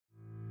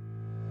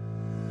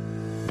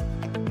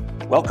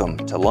Welcome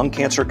to Lung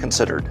Cancer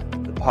Considered,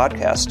 the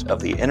podcast of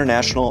the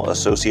International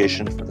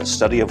Association for the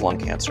Study of Lung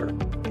Cancer,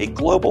 a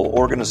global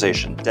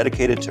organization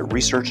dedicated to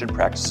research and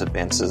practice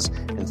advances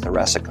in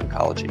thoracic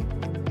oncology.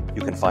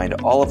 You can find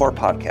all of our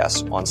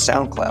podcasts on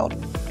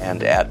SoundCloud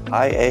and at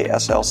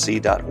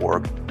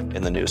iaslc.org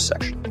in the news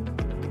section.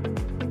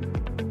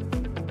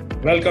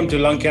 Welcome to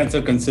Lung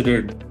Cancer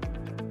Considered.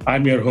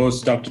 I'm your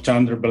host, Dr.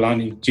 Chandra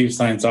Balani, Chief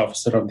Science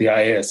Officer of the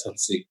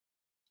IASLC.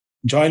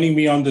 Joining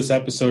me on this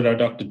episode are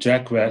Dr.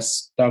 Jack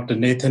West, Dr.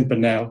 Nathan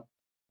Pennell,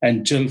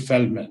 and Jill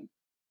Feldman.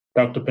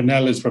 Dr.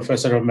 Pennell is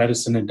Professor of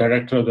Medicine and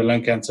Director of the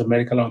Lung Cancer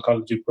Medical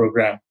Oncology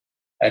Program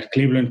at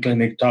Cleveland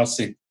Clinic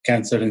Taussig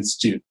Cancer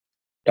Institute.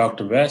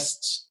 Dr.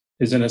 West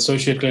is an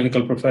Associate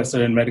Clinical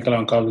Professor in Medical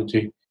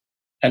Oncology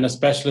and a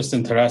specialist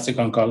in thoracic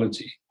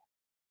oncology.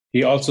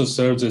 He also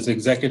serves as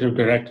Executive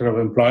Director of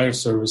Employer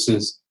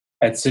Services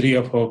at City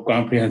of Hope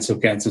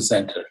Comprehensive Cancer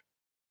Center.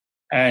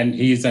 And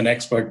he's an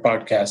expert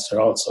podcaster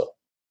also.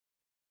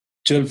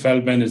 Jill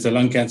Feldman is a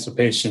lung cancer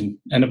patient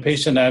and a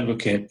patient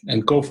advocate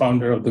and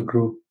co-founder of the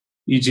group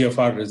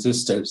EGFR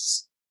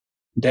Resistors,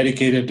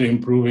 dedicated to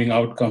improving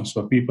outcomes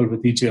for people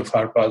with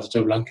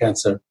EGFR-positive lung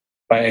cancer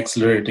by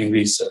accelerating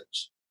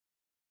research.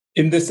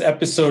 In this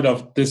episode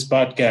of this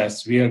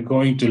podcast, we are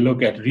going to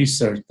look at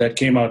research that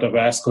came out of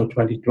ASCO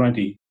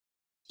 2020,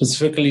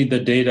 specifically the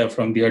data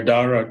from the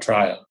ADARA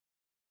trial.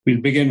 We'll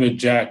begin with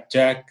Jack.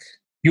 Jack,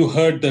 you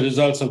heard the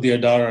results of the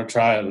ADARA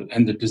trial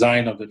and the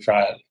design of the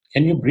trial.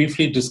 Can you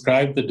briefly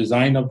describe the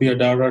design of the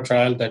ADARA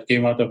trial that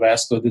came out of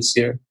ASCO this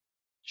year?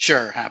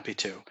 Sure, happy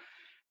to.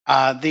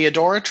 The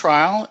ADARA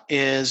trial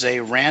is a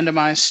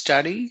randomized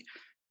study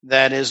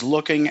that is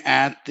looking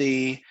at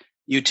the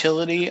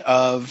utility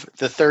of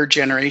the third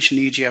generation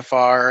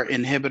EGFR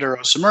inhibitor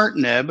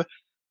osimertinib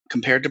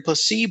compared to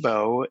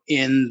placebo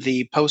in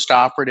the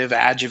postoperative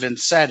adjuvant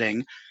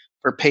setting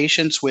for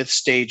patients with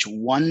stage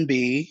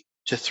 1B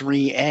to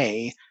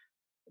 3A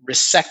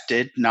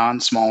resected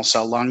non-small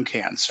cell lung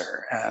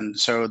cancer. And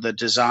so the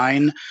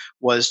design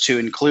was to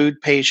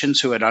include patients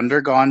who had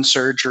undergone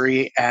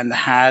surgery and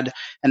had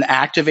an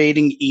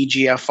activating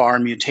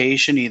EGFR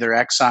mutation, either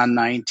exon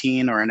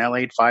 19 or an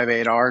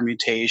L858R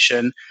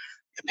mutation.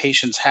 The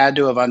patients had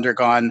to have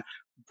undergone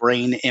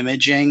brain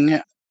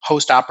imaging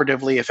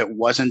postoperatively if it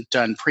wasn't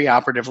done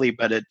preoperatively,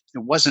 but it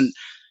wasn't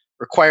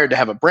required to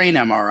have a brain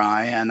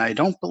MRI, and I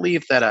don't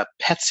believe that a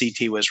PET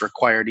CT was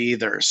required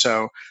either.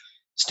 So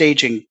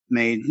staging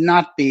may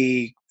not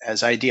be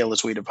as ideal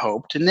as we'd have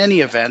hoped. In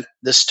any event,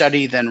 the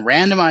study then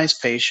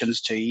randomized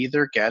patients to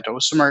either get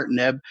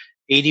osimertinib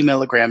 80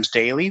 milligrams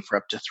daily for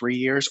up to 3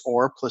 years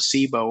or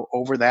placebo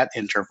over that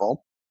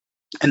interval.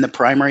 And the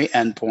primary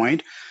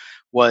endpoint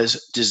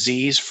was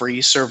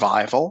disease-free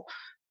survival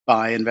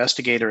by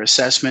investigator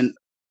assessment,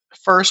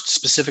 first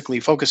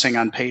specifically focusing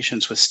on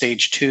patients with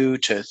stage 2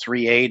 to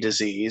 3A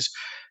disease,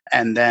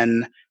 and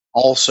then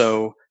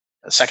also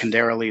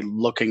secondarily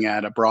looking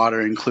at a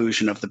broader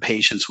inclusion of the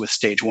patients with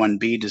stage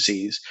 1B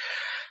disease.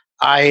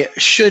 I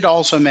should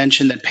also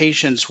mention that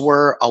patients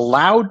were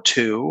allowed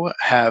to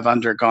have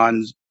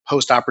undergone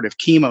postoperative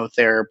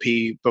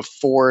chemotherapy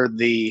before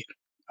the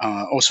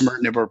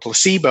osimertinib or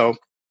placebo.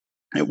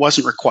 It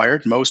wasn't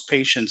required. Most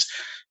patients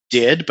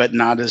did, but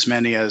not as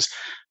many as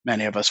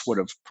many of us would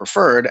have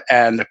preferred.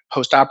 And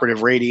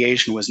postoperative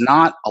radiation was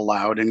not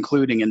allowed,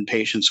 including in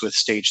patients with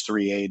stage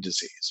 3A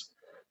disease.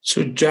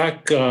 So,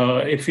 Jack,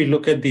 if you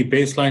look at the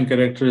baseline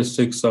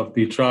characteristics of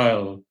the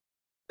trial,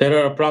 there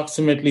are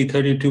approximately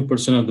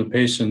 32% of the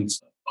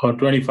patients, or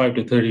 25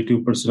 to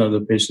 32% of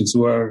the patients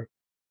who are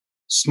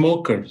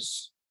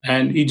smokers.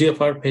 And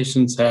EGFR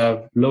patients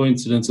have low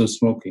incidence of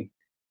smoking.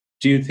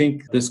 Do you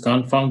think this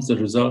confounds the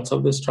results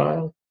of this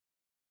trial?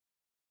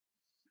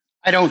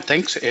 I don't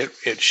think so.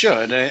 It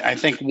should. I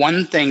think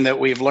one thing that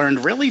we've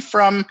learned really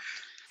from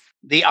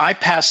the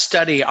IPASS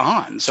study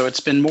on, so it's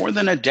been more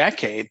than a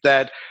decade,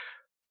 that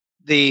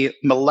the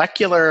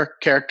molecular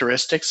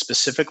characteristics,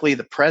 specifically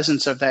the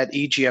presence of that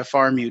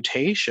EGFR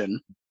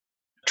mutation,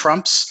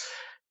 trumps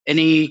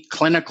any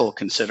clinical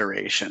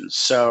considerations.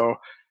 So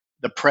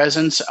the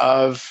presence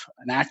of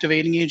an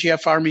activating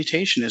EGFR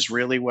mutation is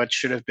really what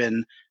should have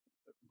been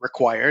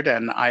required,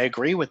 and I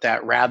agree with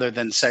that, rather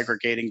than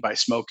segregating by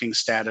smoking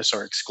status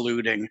or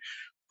excluding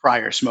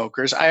prior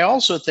smokers. I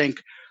also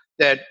think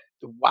that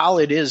while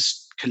it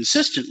is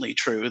consistently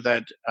true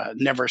that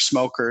never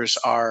smokers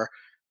are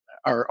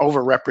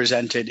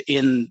overrepresented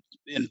in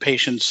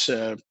patients'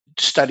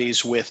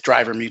 studies with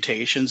driver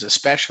mutations,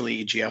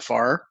 especially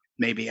EGFR,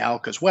 maybe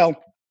ALK as well,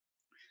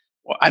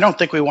 I don't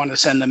think we want to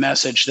send the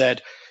message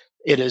that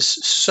it is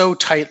so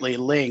tightly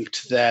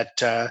linked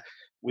that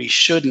we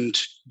shouldn't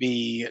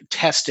be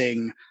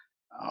testing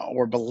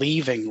or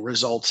believing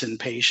results in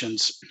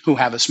patients who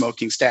have a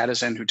smoking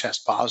status and who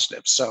test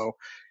positive. So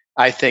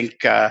I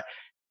think,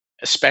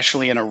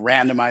 especially in a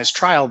randomized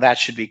trial, that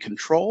should be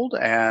controlled.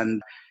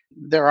 And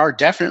there are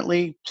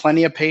definitely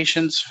plenty of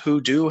patients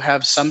who do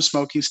have some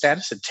smoking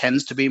status. It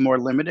tends to be more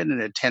limited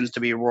and it tends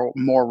to be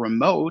more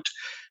remote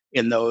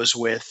in those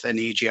with an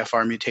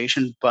EGFR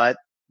mutation, but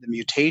the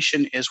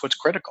mutation is what's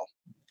critical.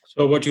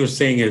 So what you're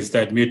saying is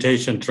that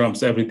mutation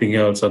trumps everything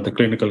else on the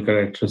clinical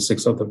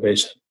characteristics of the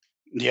patient.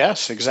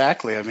 Yes,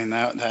 exactly. I mean,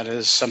 that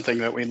is something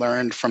that we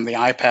learned from the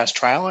IPASS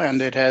trial,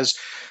 and it has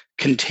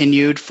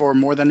continued for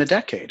more than a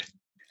decade.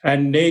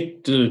 And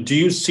Nate, do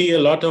you see a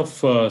lot of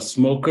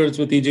smokers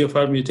with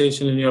EGFR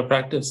mutation in your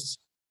practice?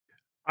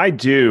 I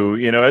do,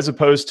 as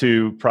opposed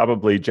to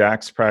probably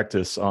Jack's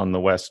practice on the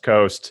West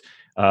Coast.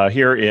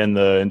 Here in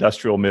the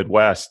industrial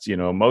Midwest,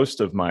 most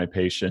of my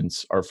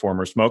patients are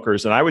former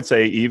smokers. And I would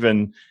say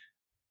even,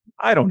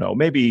 I don't know,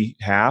 maybe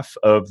half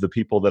of the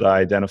people that I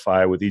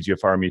identify with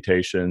EGFR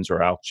mutations or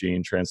ALK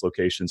gene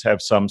translocations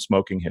have some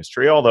smoking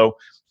history, although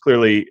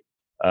clearly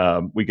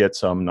we get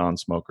some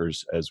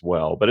non-smokers as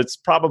well. But it's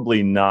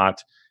probably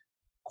not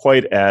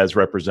quite as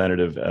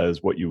representative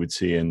as what you would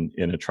see in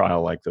a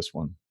trial like this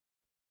one.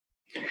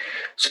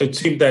 So it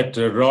seemed that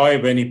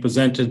Roy, when he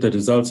presented the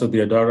results of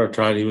the ADAURA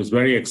trial, he was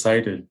very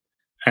excited.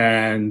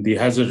 And the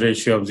hazard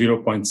ratio of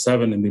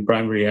 0.7 in the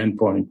primary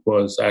endpoint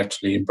was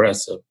actually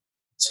impressive.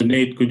 So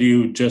Nate, could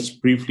you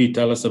just briefly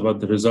tell us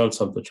about the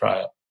results of the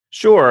trial?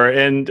 Sure.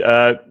 And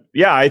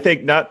I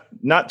think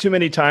not too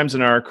many times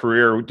in our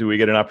career do we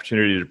get an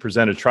opportunity to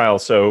present a trial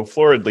so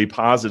floridly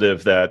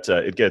positive that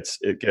it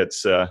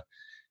gets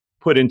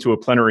put into a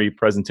plenary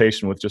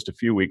presentation with just a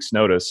few weeks'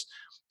 notice.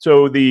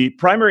 So the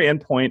primary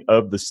endpoint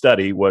of the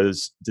study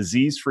was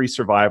disease-free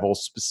survival,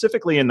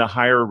 specifically in the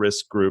higher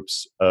risk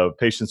groups of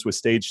patients with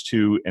stage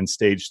 2 and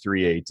stage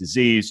 3A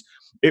disease.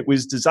 It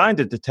was designed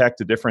to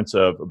detect a difference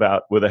of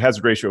with a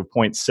hazard ratio of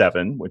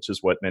 0.7, which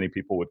is what many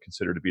people would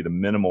consider to be the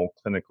minimal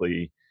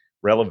clinically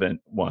relevant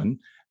one.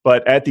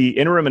 But at the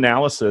interim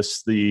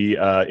analysis,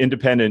 the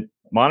independent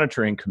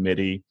monitoring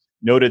committee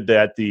noted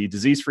that the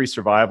disease-free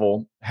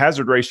survival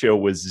hazard ratio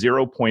was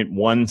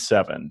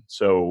 0.17.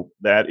 So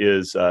that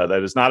is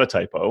not a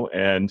typo.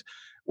 And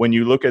when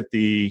you look at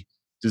the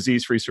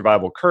disease-free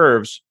survival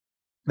curves,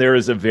 there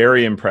is a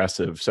very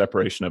impressive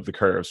separation of the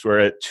curves, where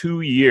at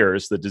 2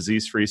 years, the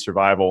disease-free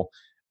survival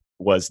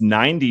was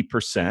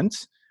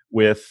 90%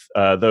 with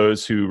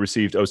those who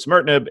received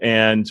osimertinib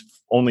and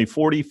only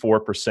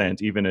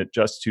 44%, even at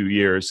just 2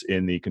 years,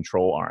 in the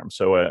control arm.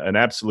 So an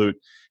absolute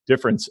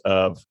difference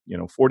of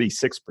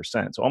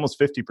 46%, so almost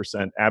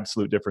 50%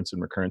 absolute difference in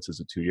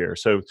recurrences at 2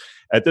 years. So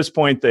at this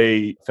point,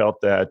 they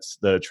felt that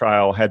the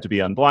trial had to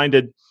be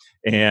unblinded,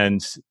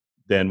 and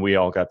then we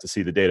all got to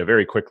see the data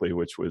very quickly,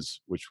 which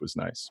was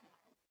nice.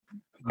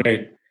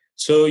 Great.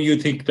 So you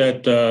think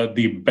that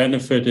the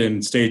benefit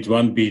in stage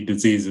 1B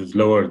disease is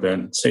lower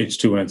than stage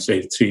 2 and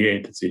stage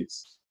 3A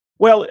disease?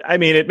 Well, I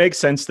mean, it makes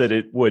sense that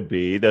it would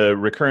be. The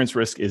recurrence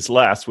risk is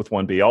less with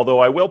 1B, although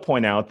I will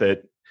point out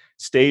that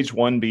stage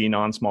 1B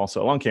non-small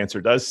cell lung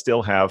cancer does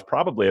still have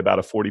probably about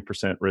a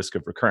 40% risk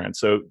of recurrence.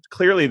 So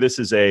clearly this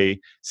is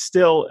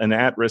still an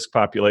at-risk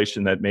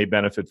population that may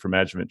benefit from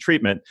adjuvant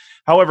treatment.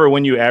 However,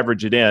 when you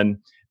average it in,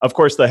 of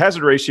course, the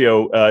hazard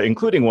ratio,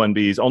 including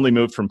 1Bs, only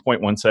moved from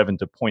 0.17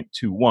 to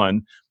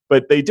 0.21,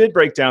 but they did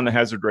break down the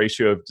hazard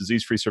ratio of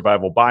disease-free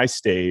survival by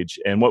stage.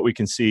 And what we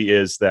can see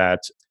is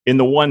that in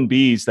the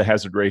 1Bs, the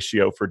hazard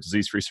ratio for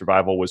disease-free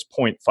survival was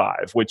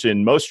 0.5, which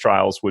in most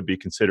trials would be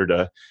considered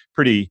a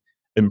pretty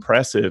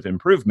impressive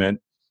improvement,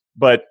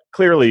 but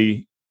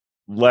clearly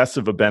less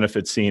of a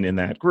benefit seen in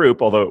that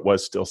group, although it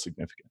was still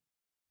significant.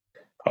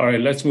 All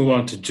right, let's move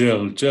on to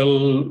Jill.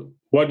 Jill,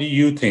 what do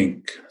you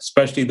think,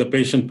 especially the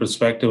patient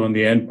perspective on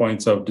the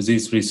endpoints of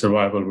disease-free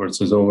survival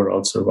versus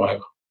overall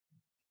survival?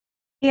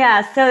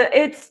 Yeah, so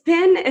it's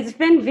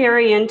been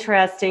very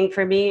interesting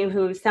for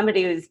me,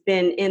 somebody who's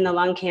been in the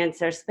lung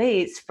cancer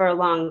space for a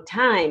long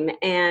time.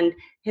 And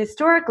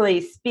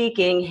historically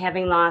speaking,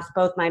 having lost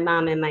both my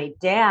mom and my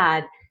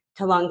dad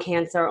to lung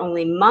cancer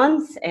only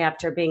months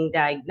after being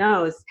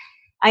diagnosed,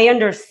 I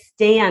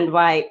understand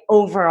why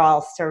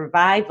overall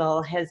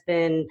survival has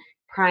been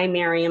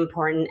primary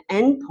important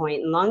endpoint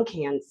in lung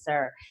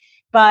cancer.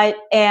 But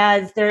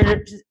as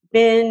there's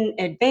been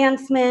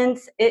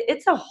advancements,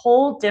 it's a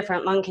whole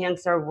different lung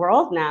cancer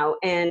world now.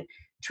 And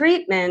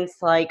treatments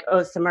like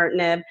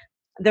osimertinib,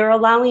 they're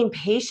allowing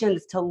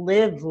patients to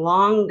live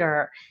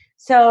longer.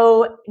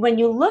 So when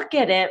you look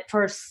at it,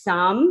 for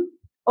some,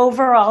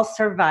 overall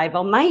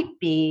survival might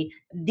be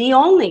the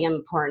only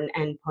important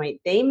endpoint.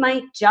 They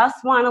might just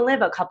want to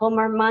live a couple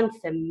more months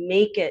and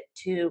make it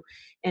to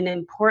an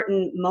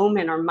important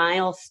moment or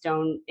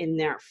milestone in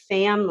their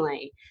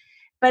family.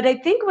 But I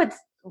think what's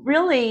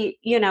really,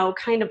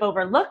 kind of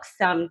overlooked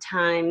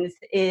sometimes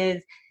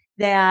is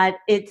that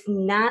it's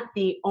not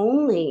the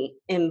only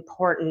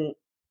important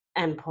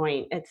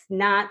endpoint. It's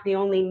not the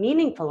only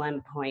meaningful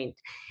endpoint.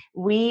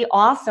 We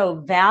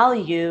also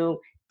value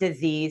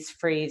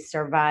disease-free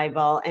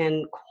survival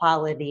and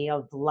quality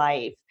of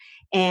life.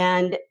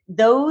 And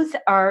those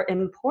are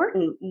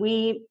important.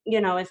 We,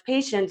 as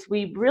patients,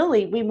 we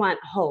want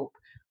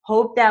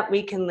hope that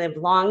we can live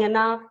long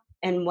enough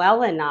and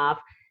well enough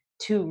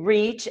to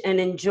reach and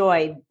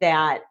enjoy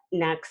that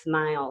next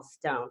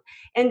milestone.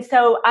 And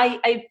so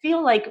I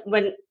feel like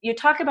when you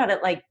talk about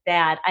it like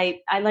that,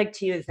 I like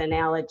to use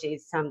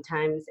analogies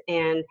sometimes.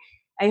 And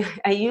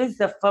I use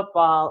the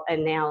football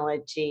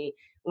analogy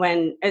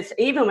when it's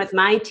even with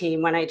my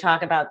team when I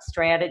talk about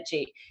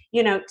strategy.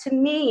 To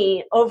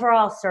me,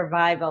 overall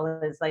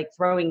survival is like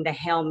throwing the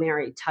Hail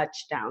Mary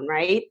touchdown,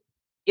 right?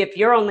 If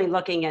you're only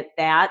looking at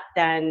that,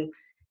 then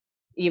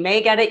you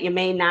may get it, you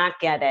may not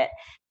get it.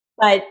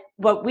 But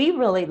what we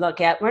really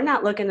look at, we're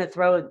not looking to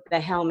throw the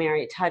Hail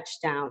Mary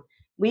touchdown.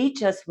 We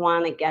just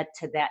want to get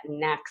to that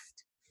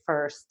next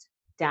first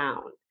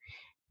down.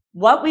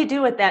 What we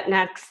do with that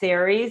next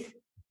series,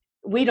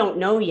 we don't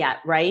know yet,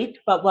 right?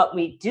 But what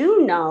we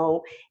do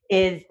know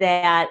is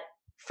that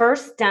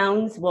first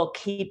downs will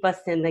keep us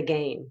in the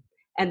game.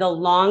 And the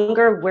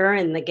longer we're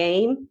in the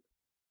game,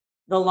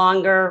 the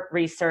longer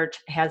research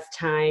has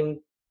time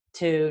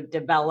to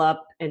develop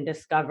and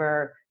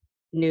discover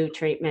new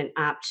treatment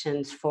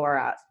options for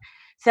us.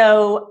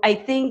 So I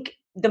think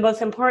the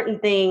most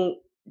important thing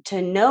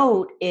to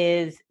note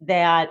is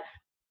that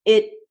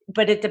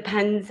but it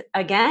depends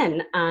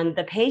again on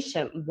the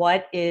patient,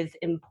 what is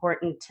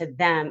important to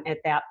them at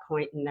that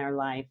point in their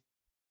life.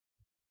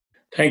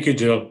 Thank you,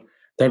 Jill.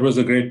 That was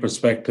a great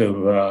perspective.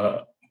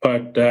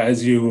 But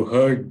as you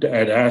heard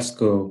at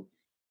ASCO,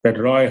 that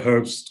Roy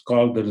Herbst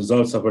called the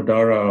results of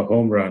ADAURA a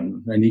home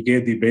run, and he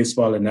gave the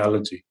baseball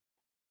analogy.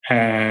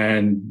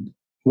 And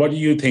what do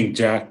you think,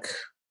 Jack?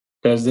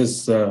 Does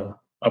this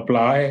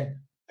apply?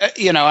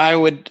 I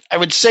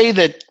would say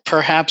that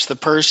perhaps the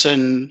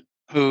person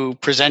who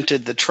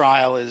presented the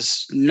trial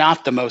is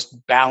not the most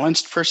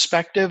balanced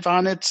perspective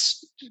on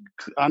its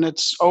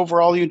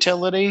overall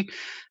utility,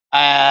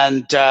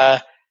 and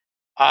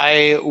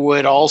I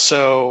would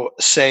also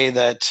say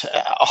that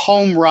a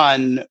home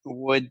run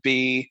would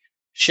be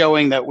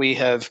showing that we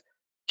have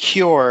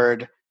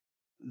cured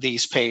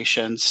these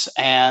patients,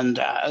 and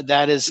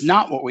that is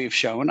not what we've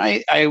shown.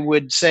 I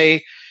would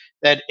say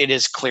that it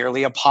is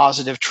clearly a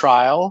positive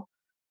trial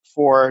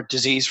for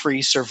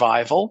disease-free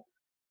survival,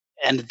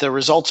 and the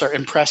results are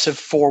impressive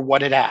for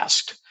what it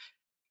asked.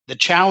 The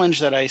challenge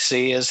that I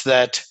see is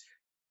that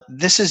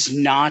this is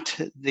not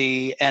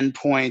the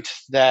endpoint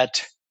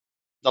that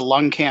the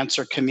lung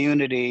cancer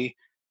community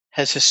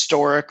has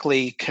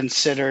historically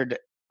considered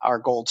our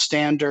gold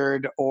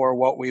standard or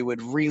what we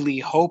would really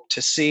hope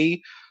to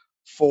see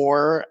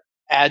for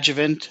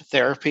adjuvant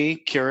therapy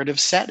curative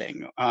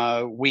setting.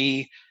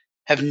 We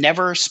have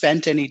never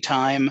spent any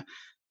time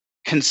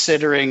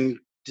considering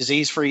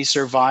disease-free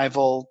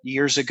survival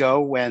years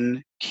ago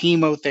when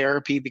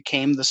chemotherapy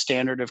became the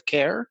standard of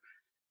care.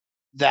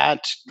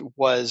 That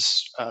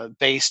was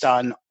based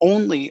on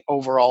only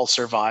overall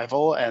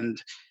survival,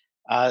 and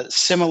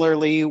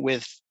similarly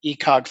with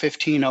ECOG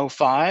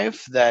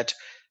 1505 that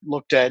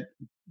looked at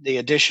the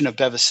addition of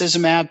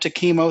bevacizumab to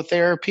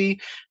chemotherapy.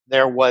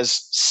 There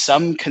was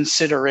some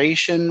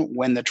consideration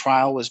when the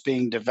trial was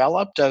being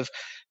developed of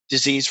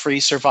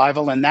disease-free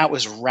survival, and that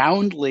was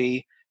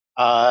roundly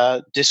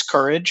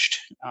discouraged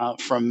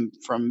from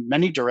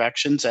many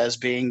directions as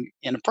being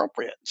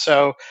inappropriate.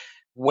 So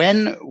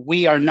when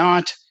we are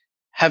not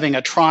having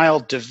a trial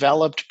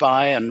developed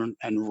by and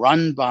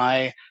run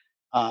by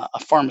a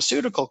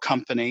pharmaceutical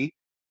company,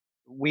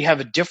 we have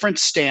a different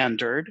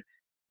standard,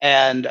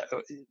 and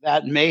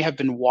that may have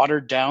been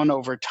watered down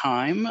over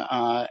time.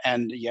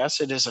 And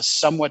yes, it is a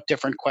somewhat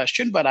different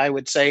question, but I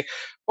would say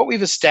what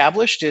we've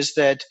established is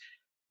that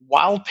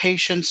while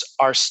patients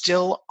are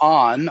still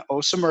on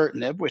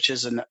osimertinib, which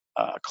is a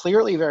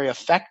clearly very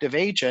effective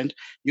agent,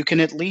 you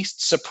can at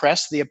least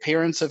suppress the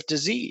appearance of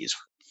disease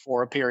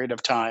for a period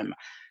of time.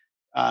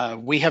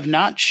 We have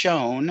not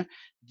shown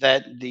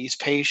that these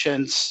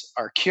patients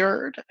are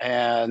cured,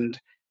 and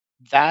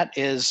that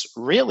is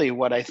really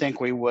what I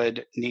think we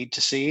would need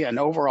to see, an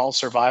overall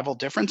survival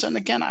difference. And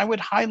again, I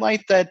would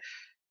highlight that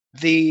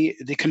the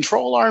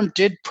control arm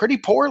did pretty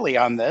poorly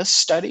on this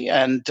study,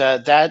 and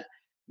that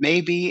may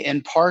be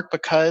in part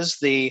because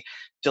the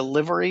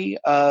delivery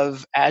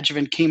of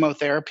adjuvant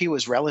chemotherapy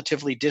was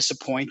relatively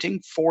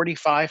disappointing.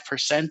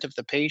 45% of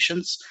the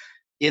patients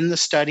in the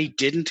study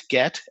didn't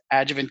get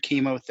adjuvant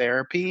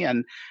chemotherapy,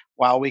 and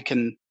while we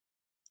can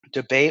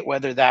debate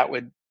whether that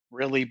would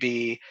really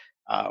be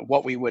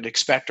what we would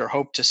expect or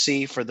hope to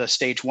see for the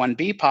stage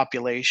 1B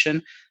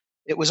population,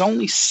 it was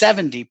only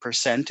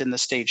 70% in the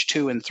stage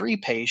 2 and 3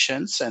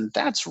 patients, and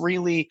that's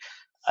really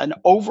an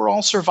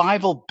overall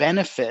survival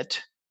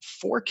benefit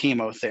for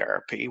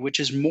chemotherapy, which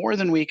is more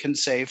than we can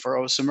say for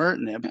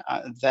osimertinib.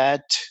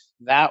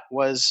 That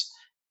was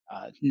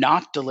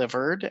not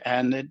delivered,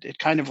 and it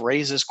kind of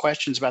raises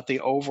questions about the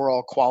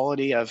overall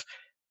quality of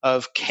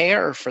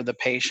care for the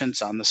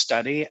patients on the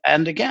study.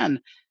 And again,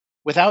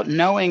 without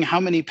knowing how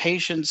many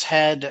patients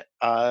had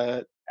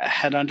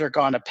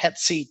undergone a PET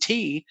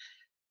CT,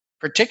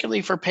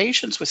 particularly for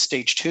patients with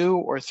stage 2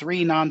 or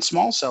 3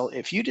 non-small cell,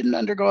 if you didn't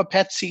undergo a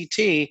PET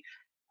CT,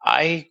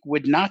 I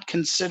would not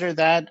consider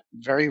that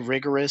very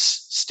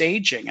rigorous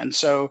staging. And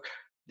so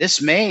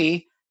this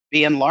may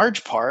be in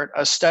large part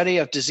a study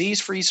of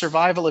disease-free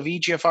survival of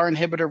EGFR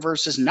inhibitor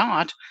versus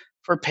not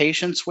for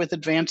patients with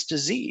advanced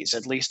disease,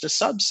 at least a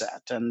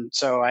subset. And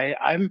so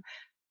I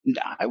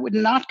would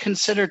not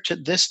consider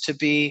this to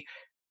be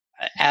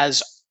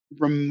as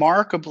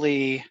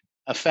remarkably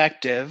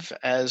effective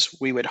as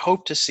we would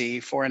hope to see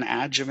for an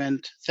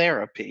adjuvant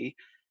therapy,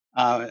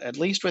 at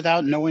least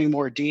without knowing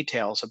more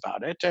details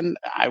about it. And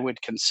I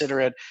would consider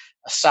it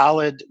a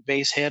solid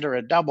base hit or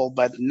a double,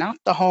 but not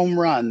the home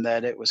run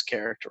that it was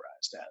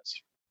characterized as.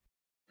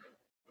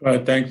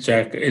 Well, thanks,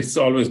 Jack. It's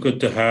always good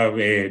to have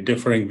a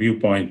differing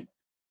viewpoint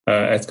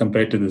as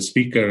compared to the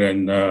speaker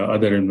and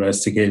other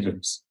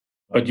investigators.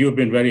 But you've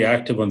been very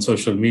active on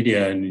social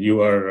media, and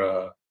you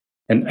are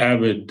an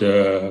avid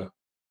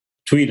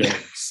tweeter.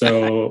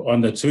 So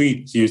on the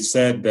tweet, you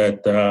said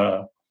that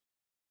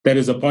there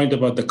is a point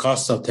about the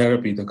cost of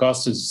therapy. The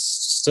cost is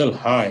still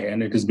high,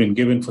 and it has been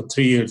given for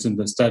 3 years in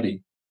the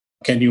study.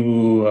 Can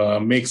you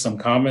make some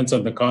comments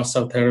on the cost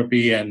of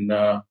therapy and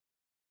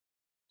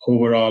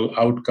overall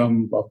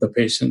outcome of the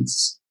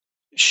patients?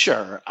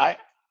 Sure.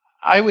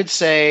 I would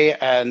say,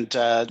 and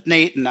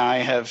Nate and I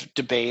have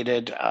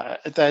debated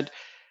that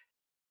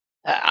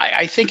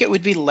I think it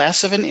would be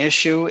less of an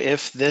issue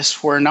if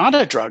this were not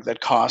a drug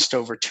that cost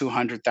over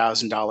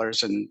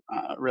 $200,000 and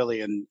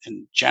really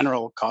in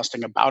general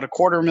costing about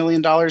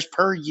 $250,000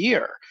 per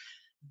year.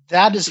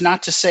 That is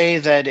not to say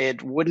that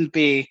it wouldn't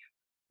be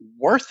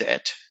worth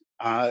it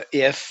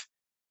if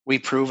we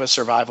prove a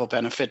survival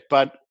benefit.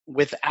 But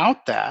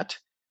without that,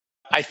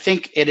 I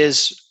think it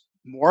is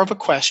more of a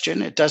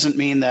question. It doesn't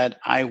mean that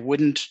I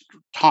wouldn't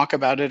talk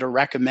about it or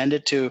recommend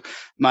it to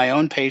my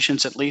own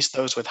patients, at least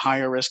those with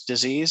higher risk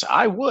disease.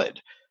 I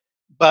would,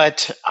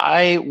 but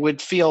I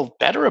would feel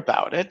better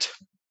about it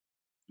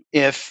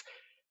if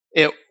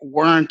it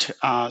weren't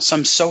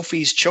some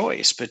Sophie's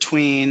choice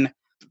between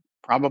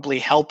probably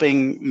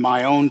helping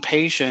my own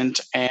patient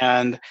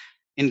and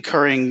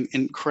incurring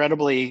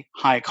incredibly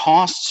high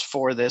costs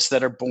for this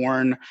that are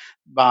borne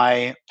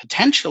by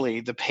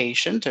potentially the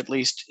patient. At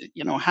least,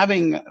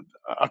 having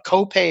a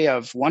copay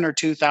of $1,000 or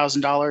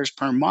 $2,000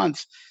 per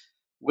month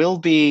will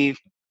be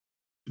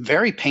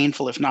very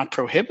painful, if not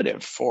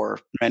prohibitive, for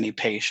many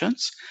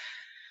patients.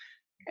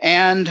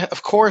 And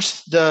of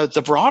course,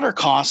 the broader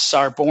costs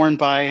are borne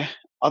by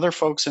other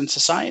folks in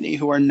society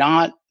who are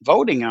not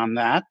voting on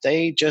that.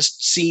 They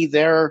just see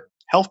their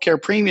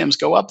healthcare premiums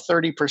go up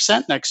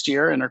 30% next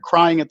year and are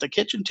crying at the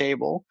kitchen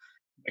table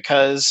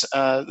because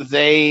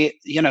they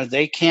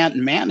can't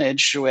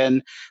manage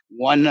when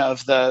one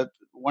of the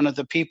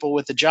people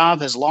with the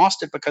job has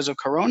lost it because of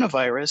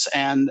coronavirus,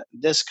 and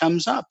this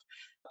comes up.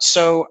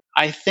 So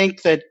I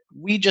think that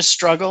we just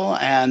struggle,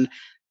 and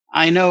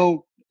I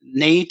know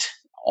Nate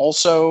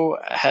also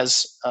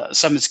has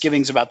some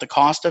misgivings about the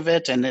cost of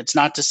it, and it's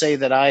not to say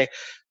that I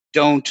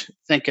don't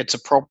think it's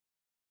appropriate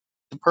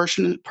the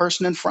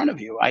person in front of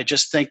you. I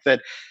just think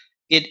that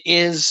it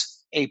is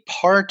a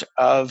part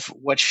of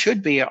what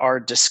should be our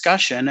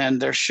discussion, and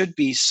there should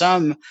be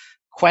some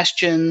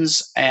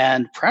questions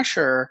and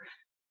pressure,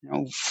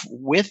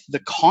 with the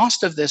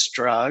cost of this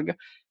drug.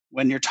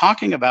 When you're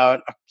talking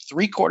about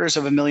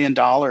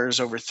 $750,000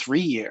 over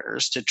 3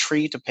 years to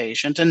treat a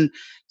patient, and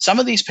some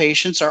of these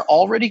patients are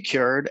already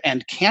cured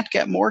and can't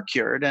get more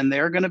cured, and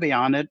they're going to be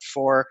on it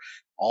for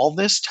all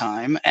this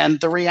time. And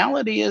the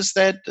reality is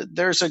that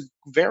there's a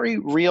very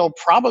real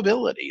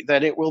probability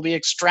that it will be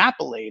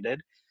extrapolated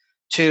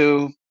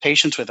to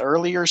patients with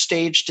earlier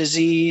stage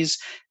disease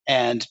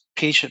and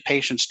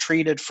patients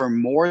treated for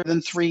more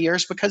than 3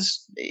 years.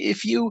 Because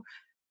if you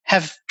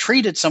have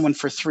treated someone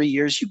for 3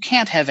 years, you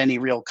can't have any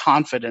real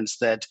confidence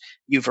that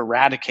you've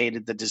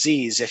eradicated the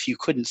disease if you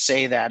couldn't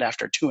say that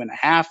after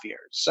 2.5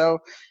 years. So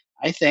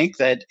I think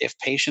that if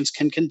patients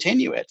can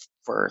continue it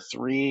for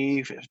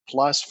 3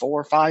 plus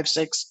 4, 5,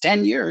 6,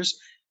 10 years,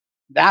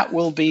 that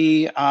will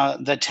be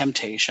the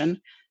temptation.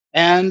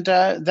 And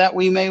that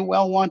we may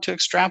well want to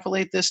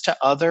extrapolate this to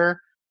other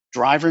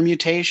driver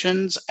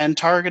mutations and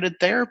targeted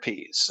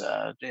therapies.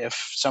 If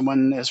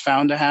someone is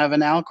found to have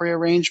an ALK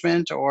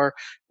rearrangement or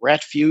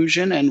RET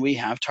fusion, and we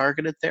have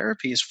targeted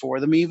therapies for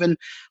them, even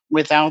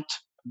without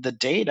the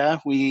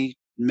data, we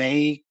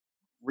may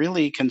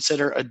really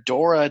consider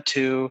ADAURA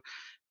to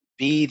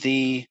be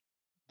the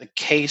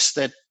case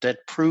that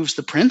proves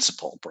the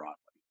principle broadly.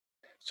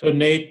 So,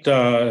 Nate,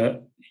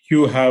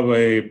 you have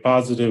a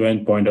positive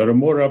endpoint or a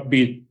more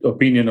upbeat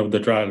opinion of the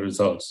trial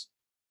results.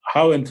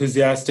 How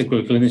enthusiastic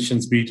will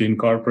clinicians be to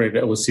incorporate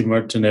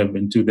osimertinib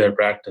into their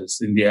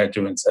practice in the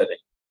adjuvant setting?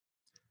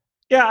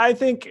 Yeah, I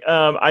think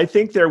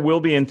there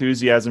will be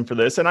enthusiasm for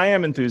this, and I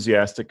am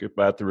enthusiastic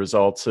about the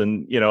results.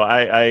 And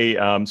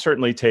I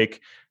certainly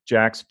take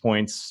Jack's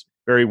points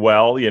very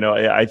well.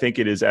 I think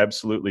it is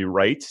absolutely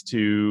right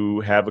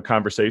to have a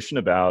conversation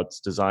about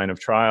design of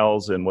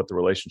trials and what the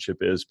relationship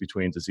is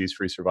between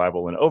disease-free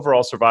survival and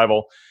overall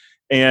survival.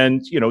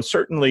 And,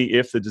 certainly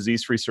if the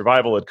disease-free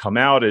survival had come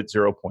out at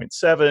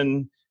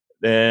 0.7,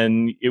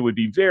 then it would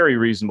be very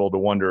reasonable to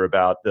wonder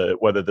about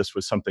whether this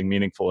was something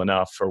meaningful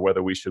enough or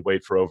whether we should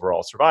wait for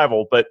overall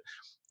survival. But,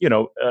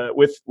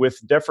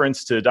 with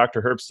deference to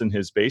Dr. Herbst and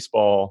his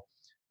baseball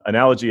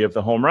analogy of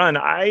the home run,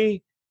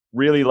 I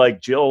really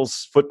like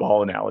Jill's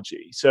football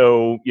analogy.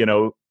 So,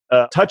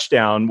 a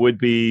touchdown would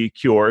be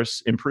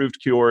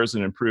improved cures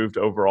and improved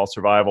overall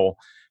survival.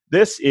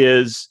 This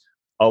is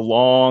a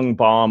long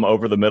bomb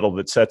over the middle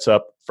that sets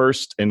up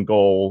first and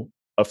goal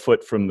a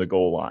foot from the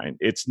goal line.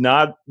 It's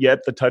not yet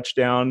the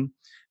touchdown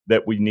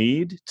that we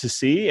need to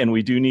see, and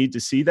we do need to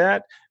see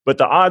that, but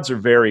the odds are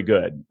very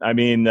good. I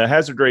mean, the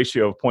hazard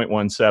ratio of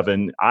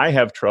 0.17, I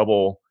have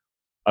trouble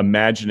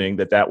imagining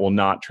that will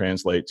not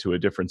translate to a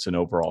difference in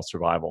overall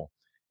survival.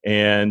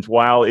 And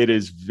while it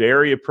is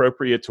very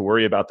appropriate to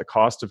worry about the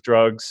cost of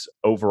drugs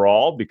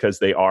overall because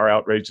they are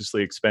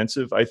outrageously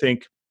expensive, I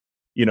think,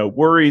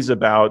 worries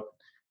about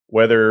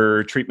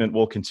whether treatment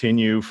will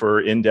continue for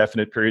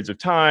indefinite periods of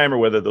time or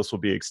whether this will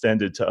be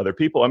extended to other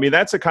people. I mean,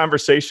 that's a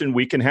conversation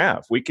we can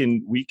have.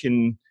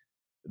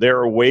 There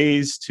are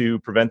ways to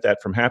prevent that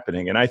from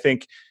happening. And I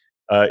think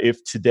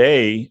if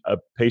today a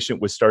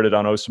patient was started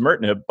on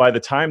osimertinib, by the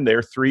time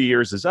their 3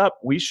 years is up,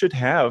 we should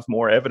have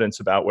more evidence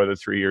about whether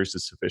 3 years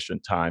is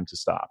sufficient time to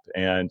stop.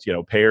 And,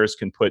 payers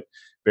can put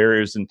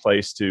barriers in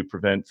place to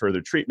prevent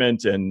further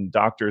treatment, and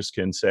doctors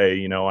can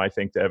say, I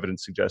think the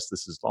evidence suggests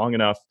this is long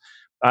enough.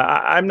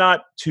 I'm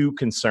not too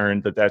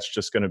concerned that that's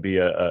just going to be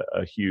a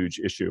huge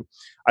issue.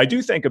 I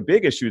do think a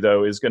big issue,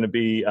 though, is going to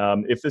be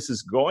if this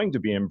is going to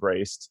be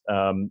embraced,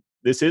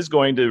 this is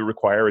going to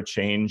require a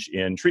change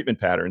in treatment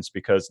patterns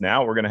because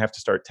now we're going to have to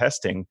start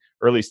testing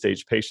early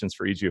stage patients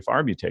for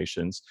EGFR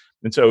mutations.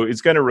 And so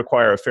it's going to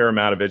require a fair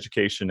amount of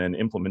education and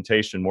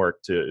implementation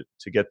work to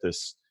get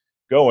this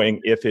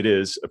going if it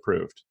is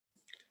approved.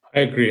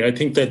 I agree. I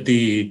think that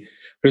the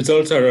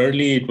results are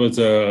early. It was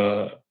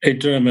a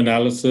interim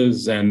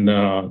analysis and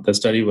the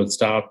study was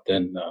stopped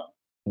and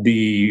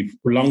the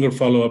longer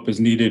follow-up is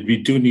needed. We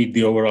do need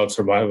the overall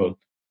survival.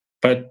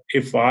 But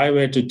if I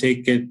were to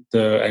take it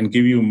and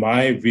give you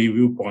my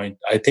viewpoint,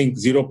 I think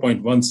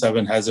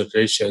 0.17 hazard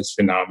ratio is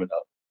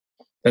phenomenal.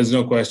 There's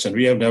no question.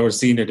 We have never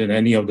seen it in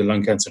any of the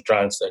lung cancer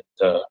trials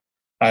that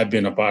I've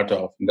been a part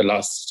of in the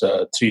last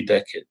 3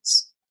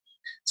 decades.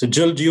 So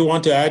Jill, do you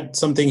want to add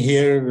something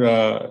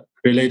here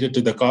related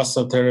to the cost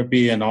of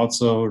therapy and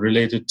also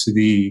related to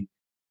the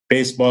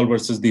baseball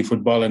versus the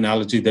football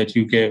analogy that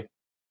you gave?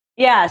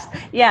 Yes,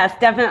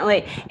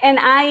 definitely. And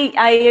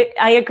I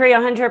agree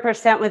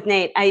 100% with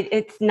Nate.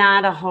 It's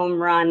not a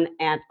home run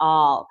at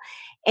all.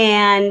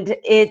 And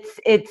it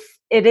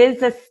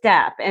is a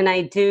step. And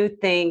I do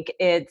think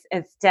it's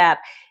a step.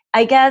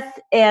 I guess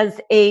as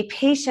a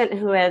patient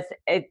who has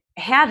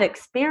had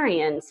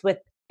experience with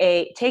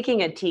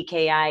taking a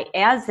TKI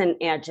as an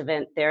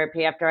adjuvant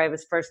therapy after I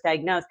was first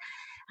diagnosed,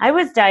 I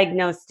was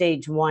diagnosed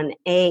stage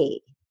 1A.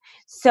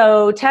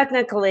 So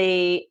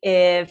technically,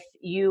 if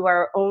you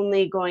are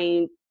only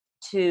going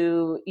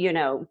to,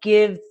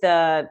 give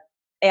the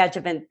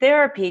adjuvant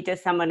therapy to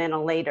someone in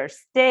a later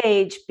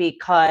stage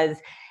because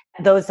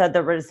those are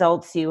the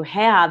results you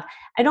have,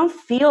 I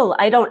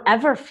don't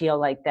ever feel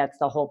like that's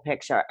the whole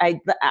picture.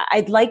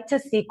 I'd like to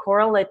see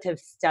correlative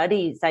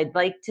studies. I'd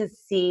like to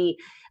see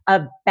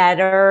a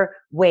better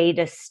way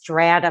to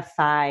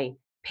stratify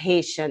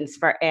patients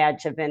for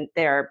adjuvant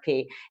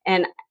therapy.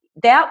 And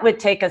that would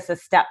take us a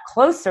step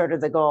closer to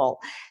the goal.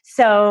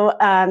 So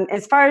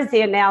as far as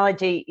the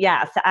analogy,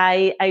 yes,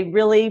 I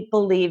really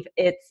believe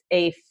it's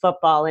a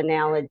football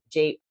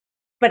analogy,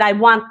 but I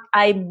want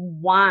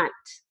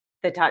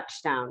the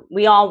touchdown.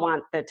 We all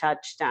want the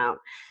touchdown.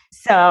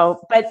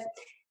 So, but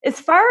as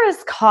far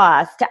as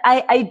cost,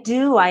 I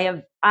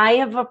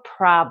have a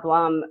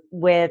problem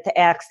with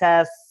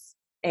access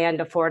and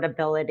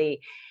affordability.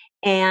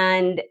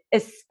 And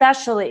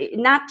especially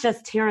not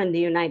just here in the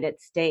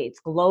United States,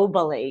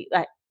 globally,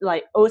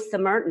 like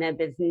osimertinib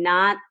is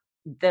not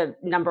the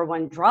number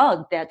one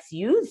drug that's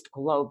used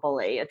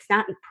globally. It's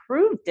not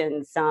approved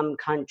in some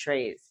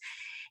countries.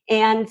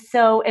 And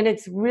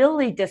it's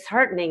really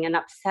disheartening and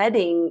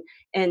upsetting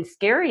and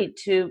scary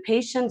to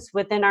patients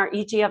within our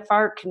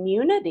EGFR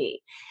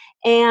community.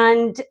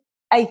 And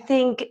I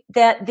think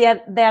that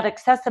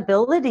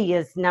accessibility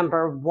is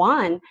number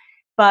one,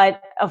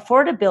 but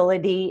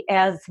affordability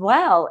as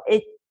well.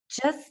 It's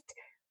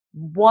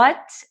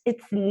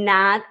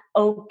not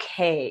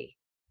okay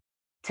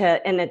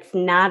and it's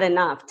not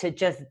enough to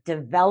just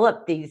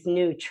develop these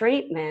new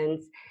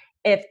treatments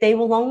if they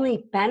will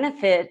only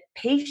benefit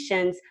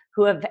patients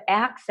who have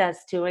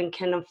access to and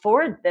can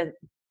afford the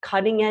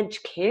cutting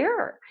edge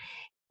care.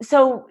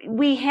 So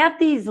we have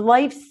these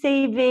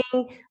life-saving,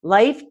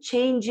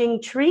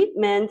 life-changing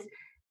treatments,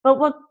 but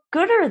what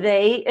good are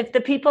they if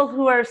the people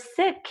who are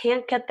sick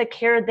can't get the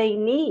care they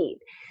need?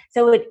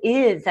 So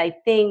I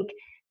think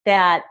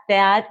that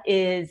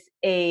is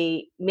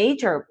a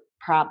major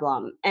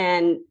problem.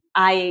 And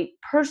I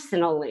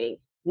personally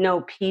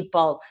know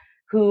people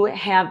who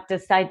have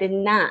decided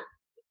not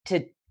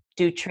to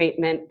do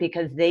treatment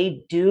because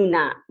they do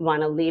not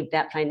want to leave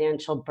that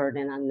financial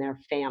burden on their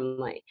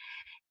family.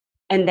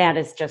 And that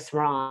is just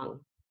wrong.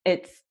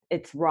 It's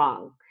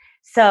wrong.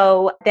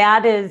 So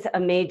that is a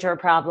major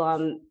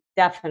problem,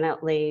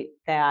 definitely,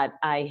 that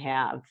I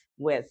have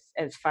with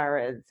as far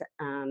as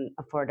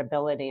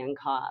affordability and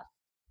cost.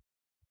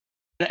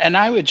 And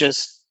I was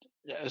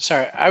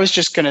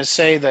just going to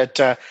say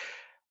that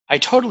I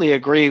totally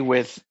agree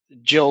with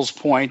Jill's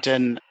point.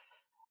 And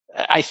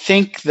I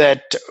think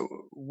that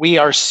we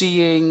are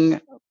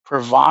seeing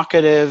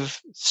provocative,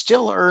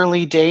 still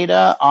early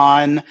data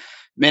on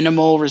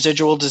minimal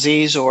residual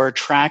disease or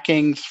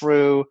tracking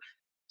through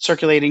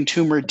circulating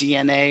tumor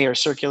DNA or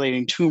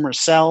circulating tumor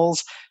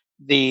cells,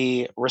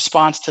 the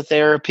response to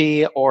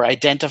therapy, or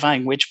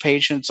identifying which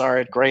patients are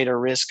at greater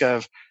risk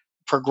of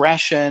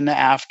progression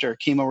after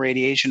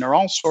chemoradiation, or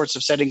all sorts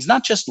of settings,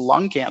 not just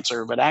lung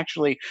cancer, but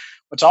actually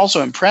what's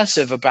also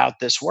impressive about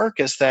this work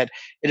is that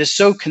it is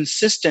so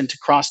consistent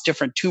across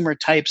different tumor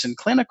types and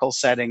clinical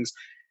settings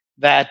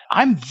that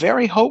I'm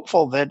very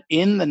hopeful that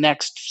in the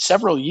next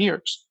several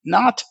years,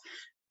 not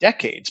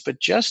decades,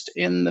 but just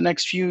in the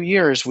next few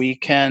years, we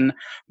can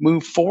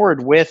move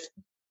forward with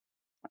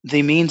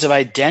the means of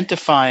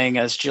identifying,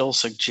 as Jill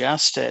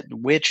suggested,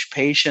 which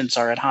patients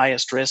are at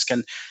highest risk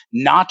and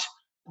not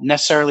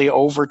necessarily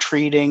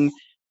overtreating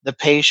the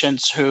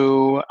patients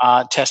who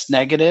test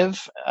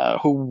negative,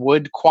 who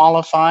would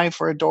qualify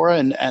for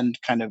ADAURA,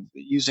 and kind of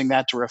using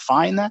that to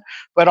refine that,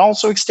 but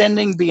also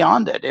extending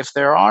beyond it. If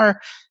there are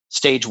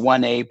stage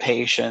 1A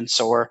patients,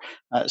 or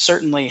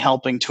certainly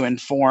helping to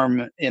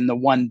inform in the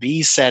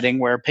 1B setting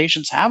where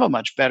patients have a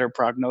much better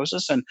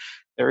prognosis and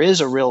there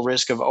is a real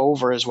risk of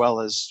over as well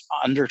as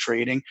under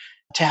treating,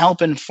 to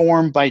help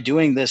inform by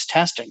doing this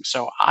testing.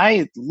 So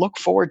I look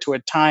forward to a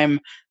time,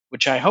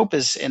 which I hope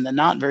is in the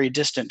not very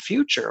distant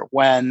future,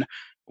 when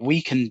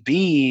we can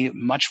be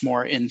much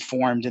more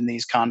informed in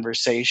these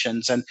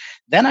conversations. And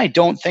then I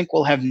don't think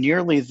we'll have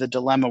nearly the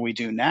dilemma we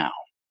do now.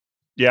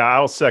 Yeah,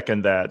 I'll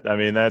second that. I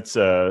mean, that's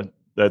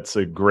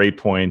a great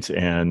point,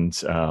 and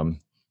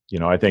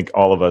I think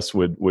all of us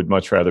would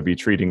much rather be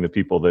treating the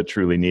people that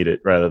truly need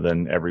it rather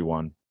than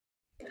everyone.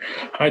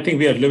 I think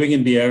we are living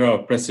in the era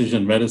of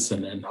precision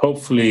medicine, and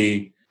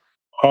hopefully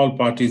all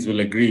parties will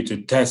agree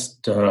to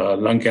test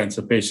lung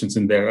cancer patients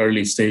in their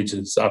early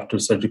stages after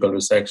surgical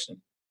resection.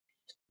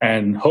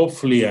 And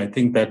hopefully, I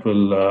think that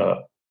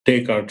will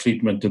take our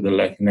treatment to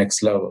the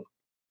next level.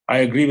 I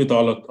agree with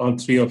all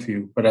three of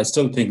you, but I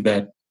still think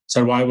that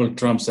survival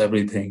trumps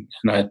everything.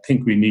 And I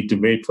think we need to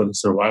wait for the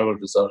survival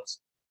results.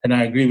 And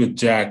I agree with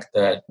Jack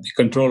that the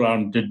control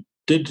arm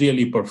did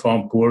really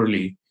perform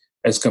poorly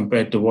as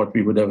compared to what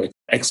we would have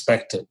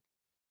expected.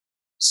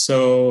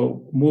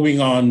 So moving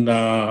on,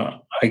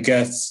 I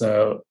guess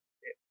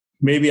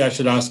maybe I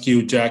should ask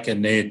you, Jack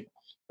and Nate,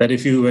 that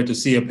if you were to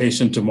see a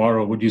patient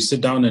tomorrow, would you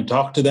sit down and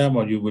talk to them,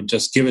 or you would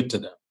just give it to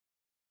them?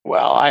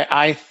 Well,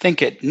 I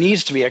think it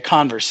needs to be a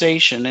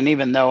conversation. And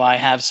even though I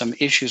have some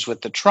issues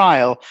with the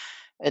trial,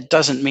 it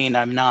doesn't mean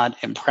I'm not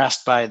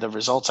impressed by the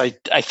results.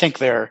 I think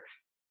they're,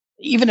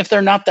 even if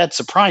they're not that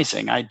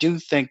surprising, I do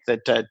think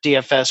that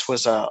DFS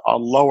was a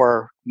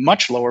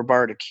much lower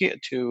bar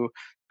to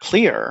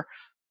clear.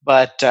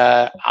 But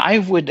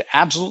I would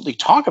absolutely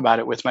talk about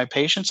it with my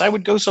patients. I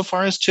would go so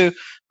far as to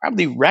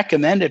probably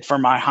recommend it for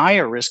my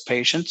higher risk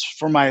patients.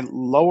 For my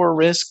lower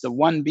risk, the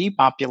 1B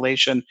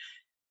population,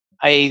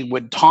 I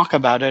would talk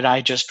about it.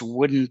 I just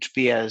wouldn't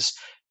be as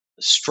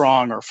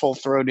strong or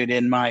full-throated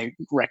in my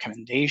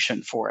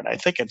recommendation for it. I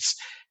think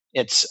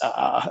it's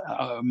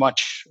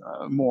much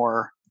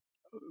more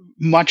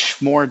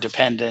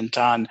dependent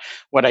on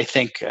what I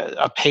think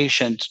a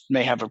patient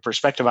may have a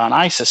perspective on.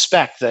 I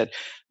suspect that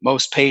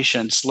most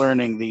patients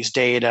learning these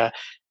data,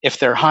 if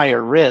they're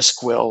higher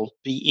risk, will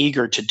be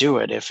eager to do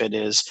it if it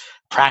is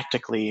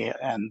practically,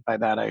 and by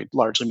that I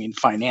largely mean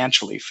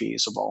financially,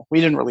 feasible. We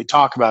didn't really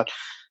talk about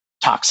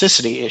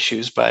toxicity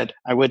issues, but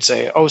I would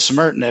say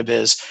osimertinib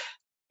is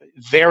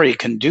very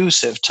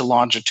conducive to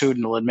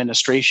longitudinal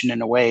administration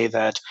in a way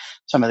that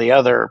some of the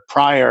other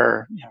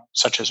prior,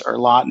 such as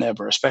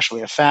erlotinib or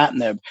especially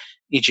afatinib,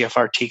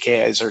 EGFR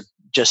TKIs are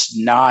just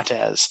not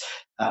as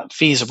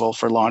feasible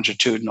for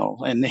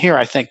longitudinal. And here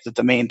I think that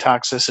the main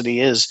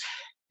toxicity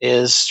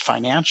is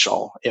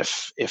financial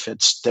if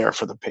it's there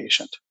for the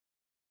patient.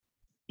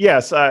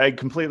 Yes, I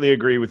completely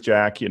agree with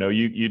Jack.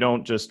 You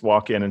don't just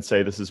walk in and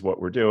say, this is what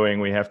we're doing.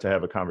 We have to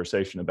have a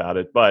conversation about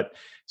it. But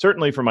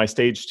certainly for my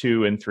stage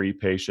 2 and 3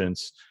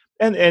 patients,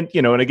 and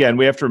again,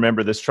 we have to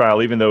remember this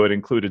trial, even though it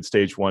included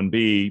stage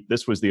 1B,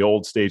 this was the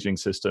old staging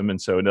system.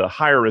 And so the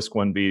higher risk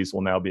 1Bs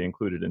will now be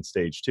included in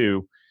stage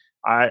 2.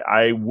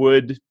 I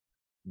would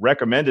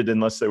recommend it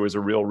unless there was a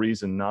real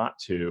reason not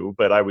to,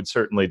 but I would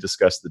certainly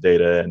discuss the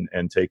data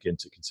and take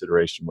into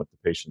consideration what the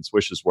patient's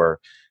wishes were.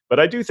 But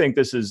I do think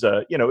this is,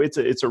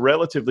 it's a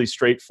relatively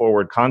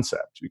straightforward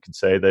concept. You can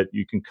say that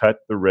you can cut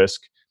the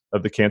risk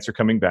of the cancer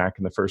coming back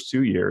in the first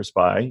 2 years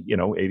by,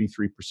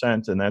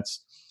 83%, and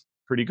that's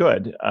pretty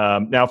good.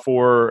 Now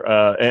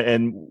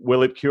and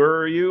will it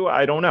cure you?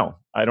 I don't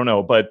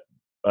know, but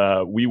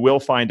we will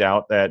find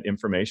out that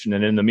information.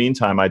 And in the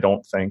meantime, I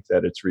don't think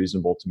that it's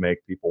reasonable to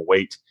make people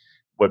wait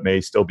what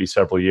may still be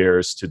several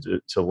years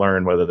to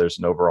learn whether there's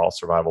an overall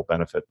survival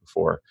benefit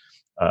before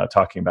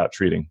talking about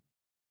treating.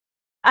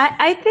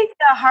 I think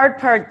the hard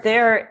part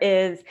there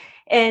is,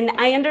 and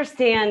I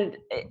understand,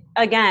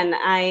 again,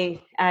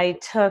 I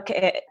took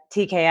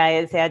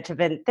TKI as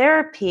adjuvant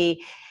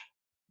therapy.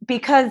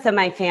 because of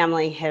my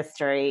family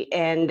history,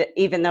 and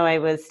even though I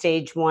was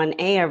stage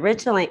 1A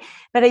originally,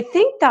 but I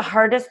think the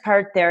hardest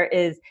part there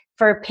is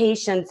for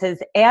patients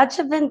is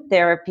adjuvant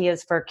therapy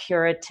is for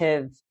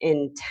curative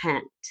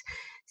intent.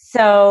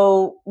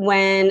 So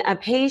when a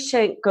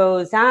patient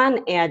goes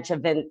on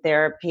adjuvant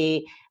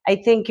therapy, I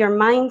think your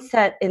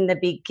mindset in the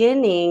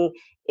beginning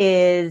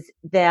is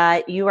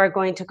that you are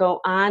going to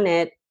go on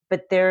it,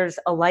 but there's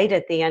a light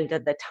at the end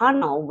of the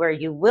tunnel where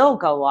you will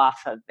go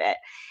off of it.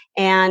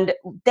 And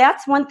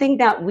that's one thing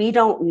that we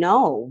don't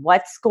know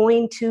what's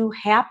going to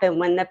happen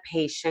when the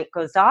patient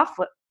goes off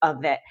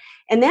of it.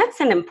 And that's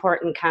an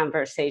important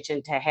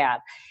conversation to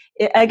have.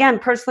 Again,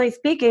 personally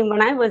speaking,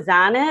 when I was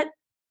on it,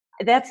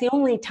 that's the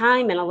only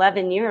time in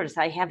 11 years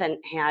I haven't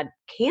had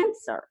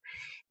cancer.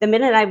 The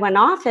minute I went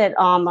off it,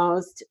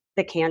 almost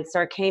the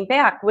cancer came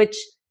back, which,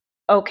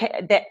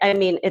 okay, I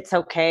mean, it's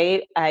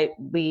okay.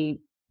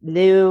 We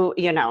knew,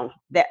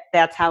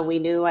 that's how we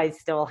knew I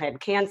still had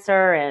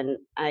cancer, and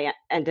I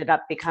ended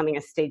up becoming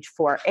a stage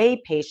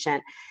 4A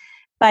patient.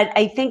 But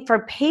I think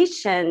for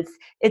patients,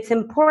 it's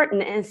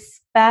important,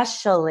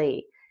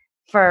 especially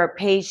for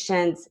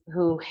patients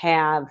who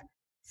have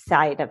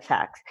side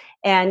effects.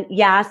 And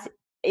yes,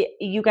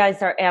 you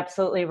guys are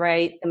absolutely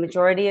right. The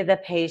majority of the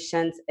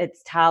patients,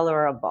 it's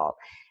tolerable.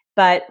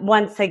 But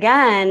once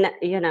again,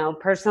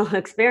 personal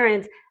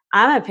experience,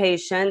 I'm a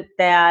patient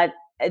that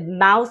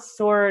mouth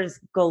sores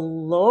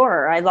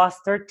galore. I lost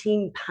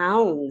 13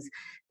 pounds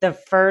the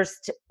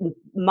first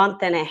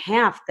month and a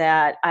half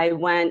that I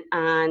went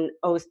on,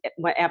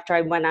 after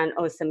I went on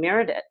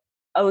osimertinib,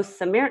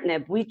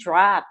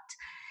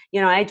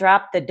 I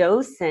dropped the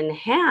dose in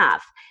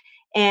half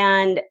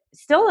and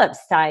still have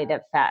side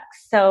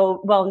effects.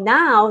 So, well,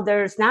 now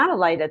there's not a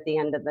light at the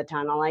end of the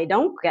tunnel. I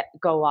don't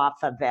go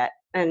off of it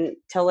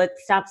until it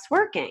stops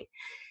working.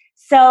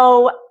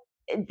 So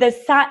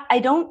I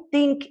don't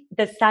think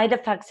the side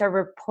effects are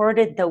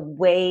reported the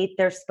way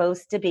they're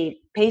supposed to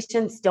be.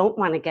 Patients don't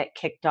want to get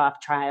kicked off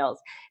trials.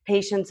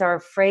 Patients are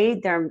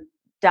afraid their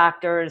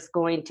doctor is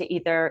going to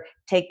either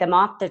take them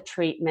off the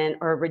treatment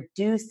or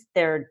reduce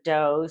their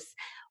dose.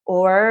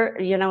 Or,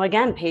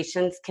 again,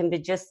 patients can be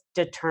just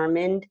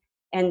determined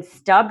and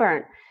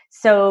stubborn.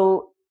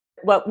 So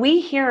what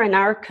we hear in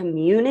our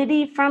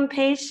community from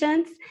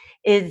patients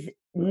is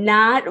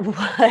not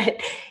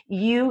what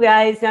you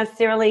guys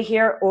necessarily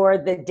hear or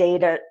the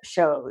data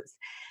shows.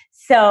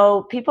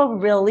 So people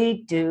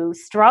really do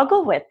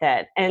struggle with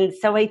it. And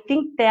so I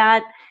think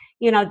that,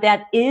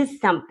 that is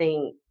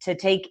something to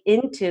take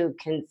into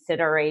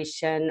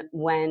consideration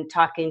when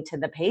talking to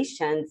the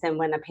patients and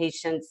when a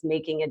patient's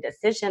making a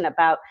decision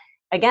about,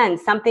 again,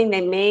 something they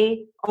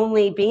may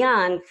only be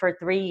on for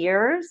 3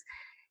 years.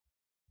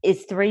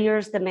 Is 3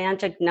 years the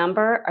magic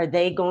number? Are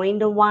they going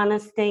to want to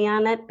stay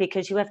on it?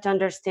 Because you have to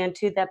understand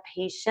too that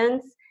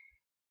patients,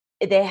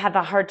 they have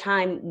a hard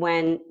time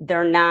when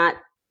they're not,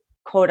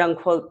 quote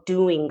unquote,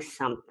 doing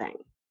something.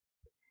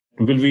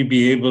 Will we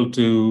be able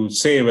to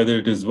say whether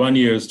it is 1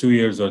 year, 2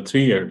 years, or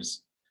 3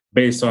 years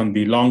based on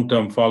the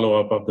long-term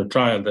follow-up of the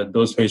trial, that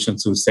those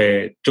patients who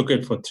say took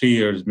it for 3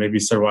 years maybe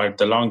survived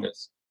the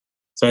longest?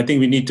 So I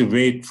think we need to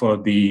wait for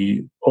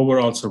the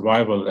overall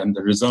survival and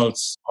the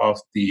results of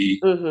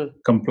the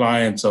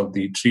compliance of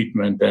the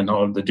treatment and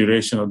all the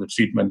duration of the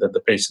treatment that the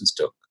patients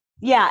took.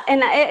 Yeah,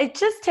 and I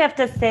just have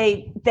to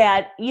say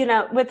that,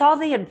 with all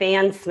the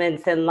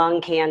advancements in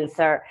lung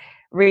cancer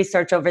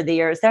research over the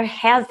years, there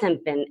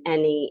hasn't been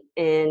any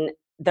in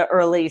the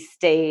early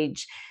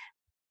stage,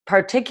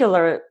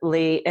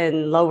 particularly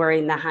in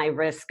lowering the high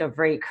risk of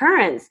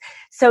recurrence.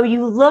 So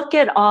you look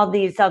at all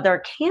these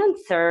other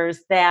cancers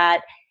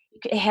that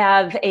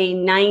have a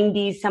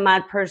 90 some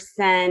odd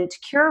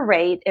 % cure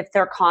rate if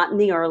they're caught in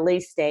the early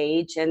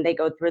stage and they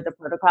go through the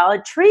protocol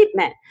of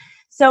treatment.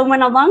 So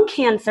when a lung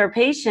cancer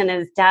patient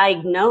is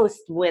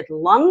diagnosed with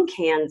lung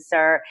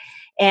cancer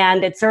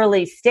and it's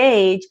early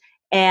stage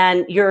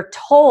and you're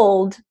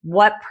told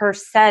what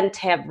 %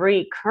 have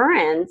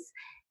recurrence,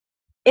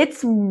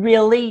 it's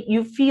really,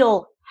 you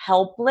feel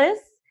helpless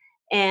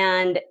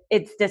and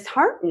it's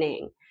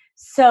disheartening.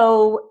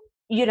 So,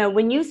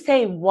 when you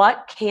say,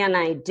 what can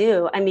I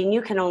do? I mean,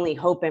 you can only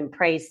hope and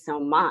pray so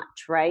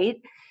much, right?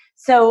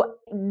 So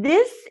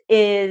this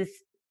is,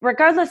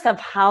 regardless of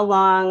how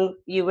long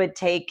you would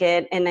take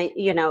it, and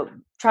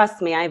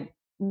trust me,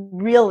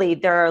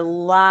 there are a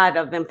lot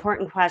of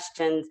important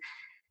questions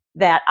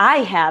that I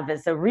have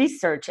as a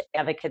research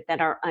advocate that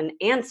are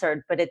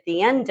unanswered. But at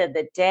the end of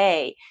the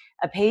day,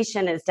 a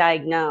patient is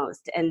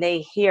diagnosed and they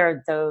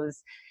hear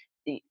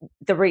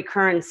the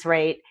recurrence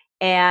rate,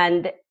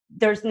 and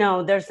there's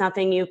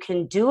nothing you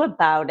can do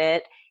about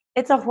it.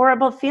 It's a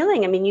horrible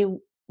feeling. I mean, you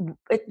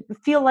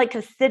feel like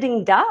a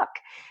sitting duck.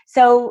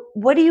 So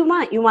what do you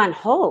want? You want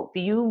hope.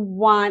 You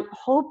want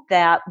hope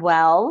that,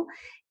 well,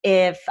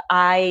 if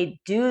I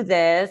do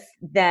this,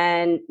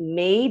 then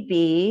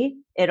maybe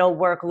it'll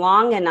work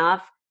long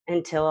enough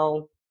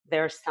until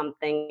there's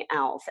something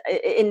else.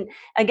 And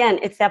again,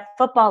 it's that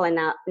football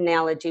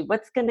analogy.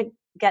 What's going to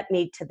get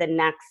me to the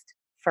next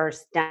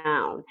first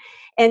down.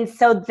 And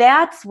so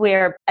that's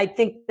where I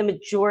think the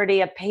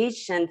majority of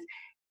patients,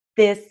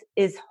 this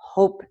is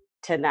hope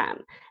to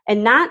them.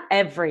 And not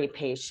every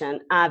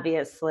patient,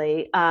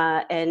 obviously.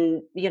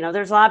 And,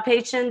 there's a lot of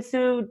patients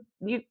who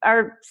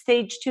are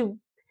stage 2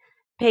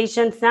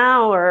 patients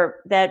now, or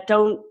that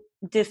don't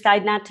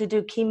decide not to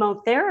do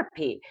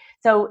chemotherapy.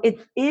 So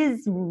it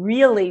is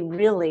really,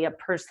 really a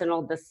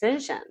personal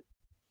decision.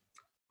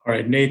 All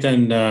right,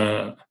 Nathan,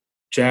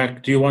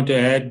 Jack, do you want to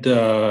add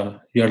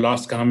your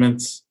last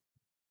comments?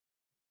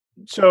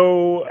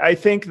 So I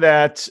think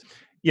that,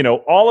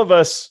 all of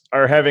us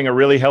are having a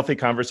really healthy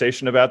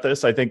conversation about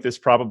this. I think this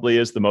probably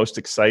is the most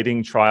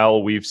exciting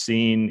trial we've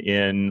seen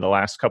in the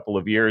last couple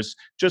of years,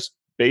 just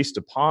based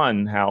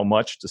upon how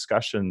much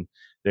discussion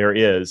there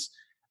is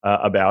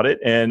about it.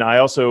 And I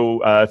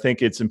also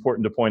think it's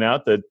important to point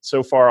out that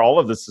so far all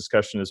of this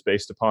discussion is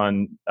based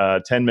upon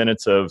 10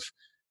 minutes of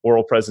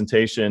oral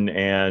presentation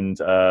and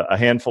a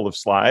handful of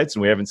slides,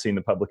 and we haven't seen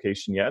the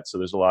publication yet. So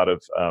there's a lot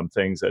of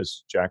things,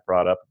 as Jack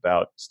brought up,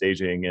 about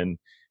staging and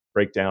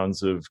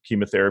breakdowns of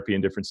chemotherapy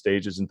in different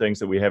stages and things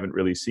that we haven't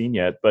really seen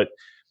yet. But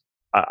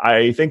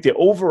I think the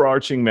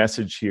overarching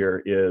message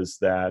here is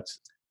that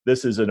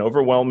this is an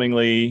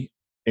overwhelmingly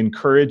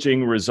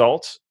encouraging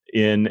result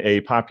in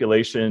a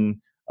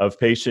population of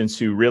patients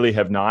who really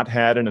have not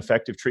had an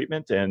effective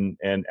treatment. And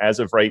as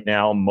of right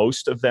now,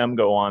 most of them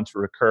go on to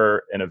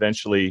recur and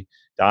eventually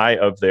die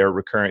of their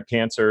recurrent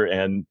cancer.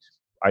 And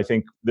I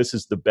think this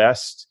is the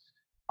best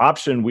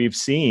option we've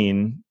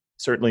seen,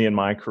 certainly in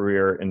my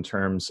career, in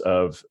terms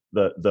of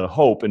the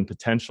hope and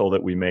potential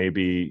that we may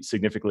be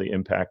significantly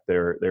impact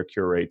their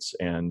cure rates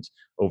and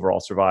overall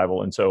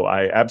survival. And so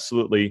I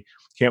absolutely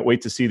can't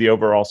wait to see the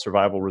overall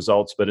survival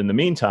results. But in the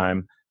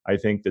meantime, I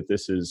think that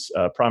this is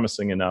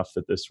promising enough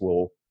that this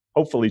will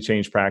hopefully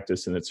change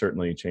practice, and it's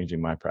certainly changing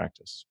my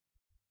practice.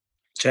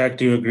 Jack,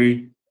 do you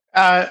agree?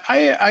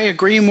 I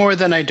agree more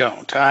than I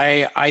don't.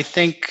 I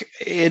think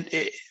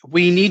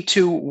we need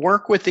to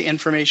work with the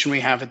information we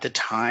have at the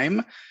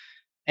time.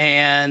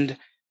 And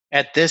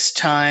at this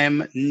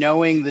time,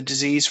 knowing the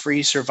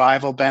disease-free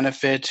survival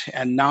benefit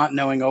and not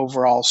knowing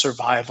overall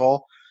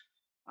survival,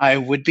 I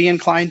would be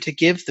inclined to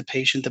give the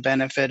patient the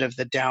benefit of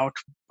the doubt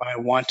by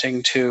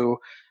wanting to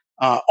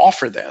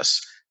offer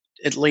this,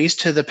 at least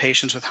to the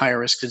patients with higher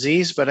risk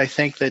disease. But I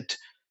think that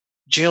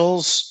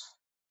Jill's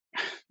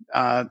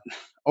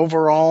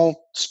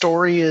overall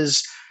story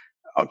is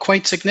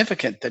quite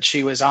significant, that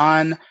she was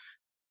on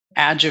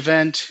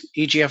adjuvant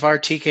EGFR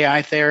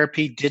TKI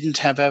therapy, didn't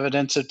have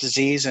evidence of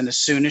disease, and as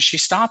soon as she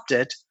stopped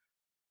it,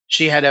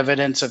 she had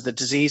evidence of the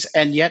disease,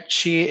 and yet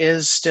she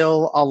is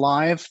still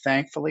alive,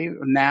 thankfully,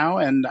 now,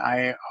 and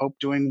I hope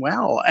doing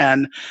well.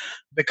 And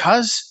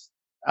because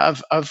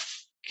of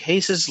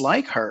cases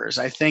like hers,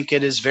 I think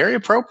it is very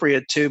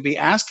appropriate to be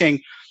asking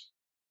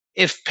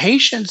if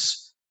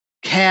patients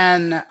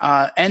can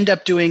end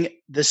up doing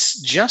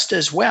this just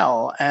as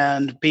well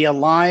and be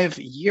alive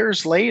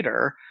years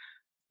later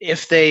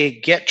if they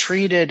get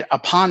treated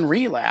upon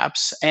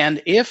relapse,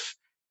 and if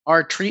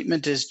our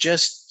treatment is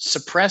just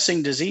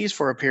suppressing disease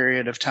for a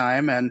period of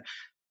time, and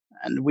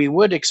we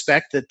would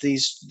expect that the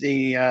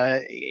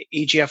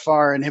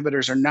EGFR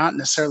inhibitors are not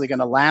necessarily going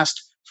to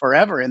last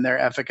forever in their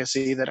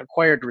efficacy, that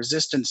acquired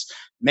resistance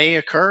may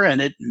occur,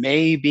 and it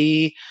may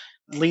be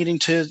leading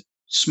to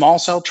small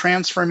cell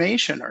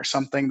transformation or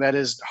something that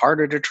is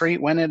harder to treat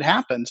when it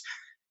happens.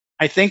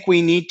 I think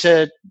we need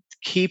to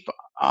keep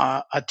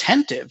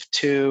attentive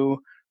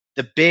to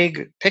the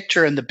big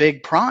picture and the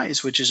big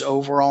prize, which is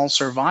overall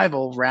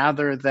survival,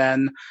 rather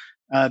than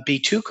be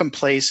too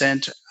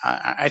complacent.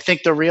 I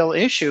think the real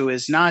issue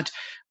is not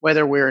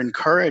whether we're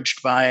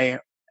encouraged by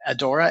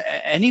ADAURA.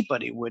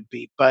 Anybody would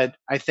be, but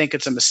I think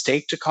it's a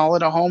mistake to call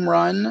it a home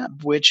run,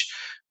 which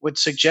would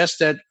suggest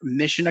that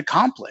mission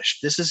accomplished.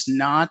 This is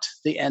not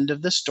the end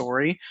of the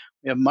story.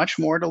 We have much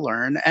more to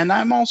learn. And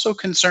I'm also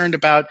concerned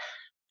about,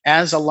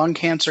 as a lung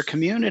cancer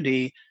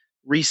community,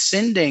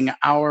 rescinding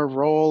our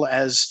role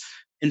as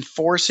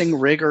enforcing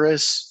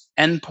rigorous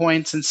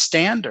endpoints and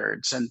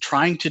standards and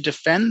trying to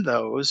defend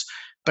those,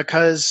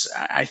 because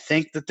I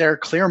think that there are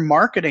clear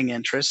marketing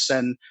interests,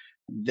 and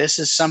this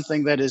is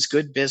something that is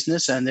good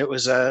business, and it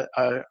was a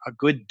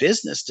good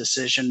business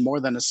decision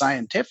more than a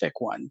scientific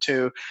one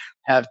to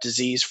have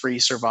disease-free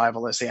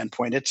survival as the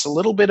endpoint. It's a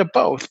little bit of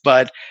both,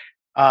 but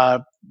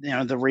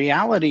the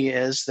reality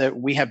is that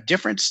we have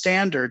different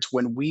standards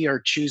when we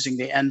are choosing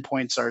the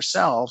endpoints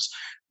ourselves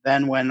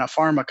than when a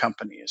pharma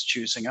company is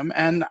choosing them.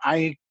 And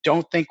I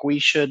don't think we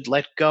should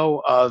let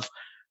go of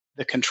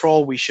the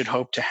control we should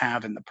hope to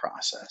have in the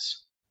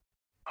process.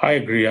 I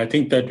agree. I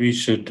think that we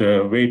should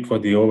wait for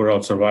the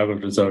overall survival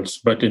results.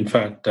 But in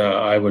fact,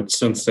 I would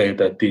still say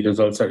that the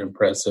results are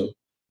impressive,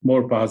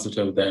 more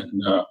positive than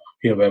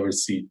we have ever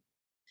seen.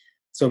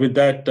 So with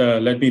that,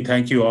 let me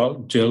thank you all,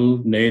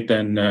 Jill, Nate,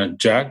 and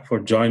Jack, for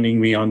joining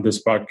me on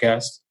this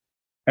podcast.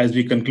 As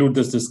we conclude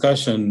this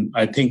discussion,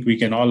 I think we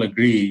can all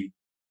agree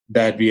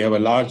that we have a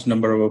large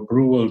number of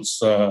approvals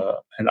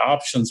and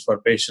options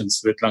for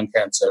patients with lung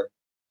cancer.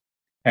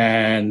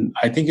 And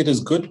I think it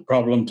is a good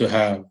problem to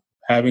have,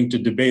 having to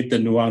debate the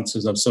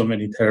nuances of so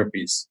many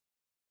therapies.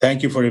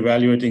 Thank you for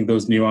evaluating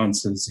those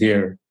nuances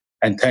here.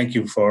 And thank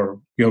you for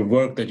your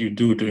work that you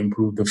do to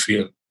improve the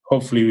field.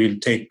 Hopefully, we'll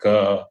take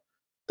the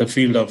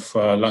field of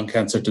lung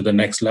cancer to the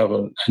next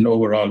level and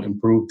overall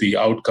improve the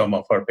outcome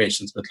of our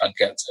patients with lung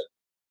cancer.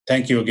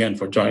 Thank you again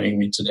for joining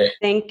me today.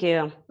 Thank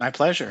you. My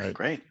pleasure.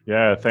 Great.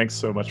 Yeah, thanks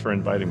so much for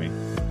inviting me.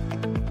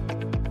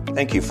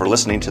 Thank you for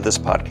listening to this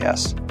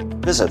podcast.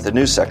 Visit the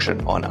news section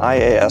on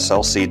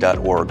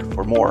iaslc.org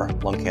for more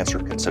Lung Cancer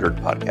Considered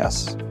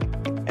podcasts.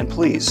 And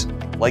please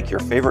like your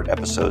favorite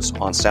episodes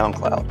on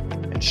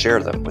SoundCloud and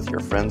share them with your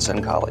friends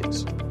and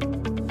colleagues.